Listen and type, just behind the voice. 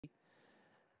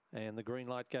And the green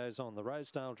light goes on. The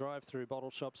Rosedale drive through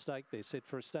Bottle Shop Stake. They're set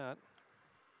for a start.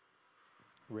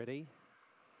 Ready.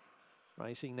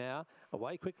 Racing now.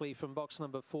 Away quickly from box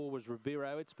number 4 was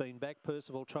Ribeiro. It's been back.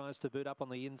 Percival tries to boot up on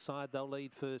the inside. They'll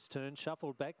lead first turn.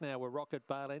 Shuffled back now were Rocket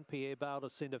Bale and Pierre Bale to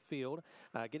centre field.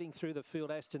 Getting through the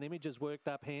field, Aston Image has worked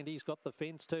up handy. He's got the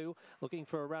fence too. Looking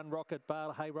for a run, Rocket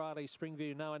Bale. Hey Riley,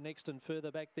 Springview, Noah next, and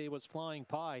further back there was Flying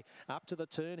Pie. Up to the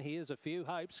turn, here's a few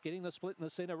hopes. Getting the split in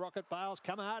the centre. Rocket Bale's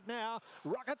come hard now.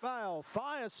 Rocket Bale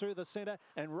fires through the centre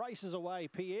and races away.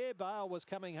 Pierre Bale was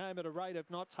coming home at a rate of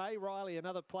knots. Hey Riley,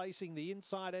 another placing the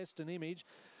inside Aston Image.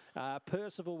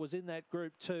 Percival was in that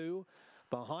group too.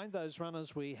 Behind those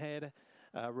runners we had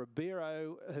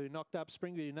Ribeiro, who knocked up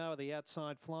Springview Noah, the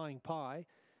outside Flying Pie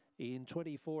in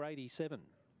 24.87.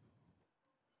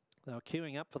 They were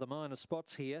queuing up for the minor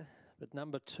spots here, but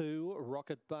number 2,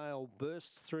 Rocket Bale,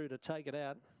 bursts through to take it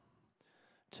out.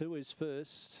 2 is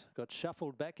first, got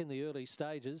shuffled back in the early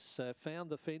stages, found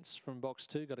the fence from box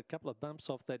 2, got a couple of bumps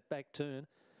off that back turn,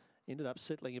 ended up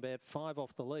settling about 5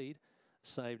 off the lead.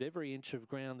 Saved every inch of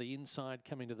ground the inside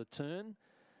coming to the turn,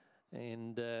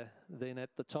 and then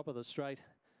at the top of the straight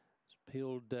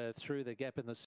peeled through the gap in the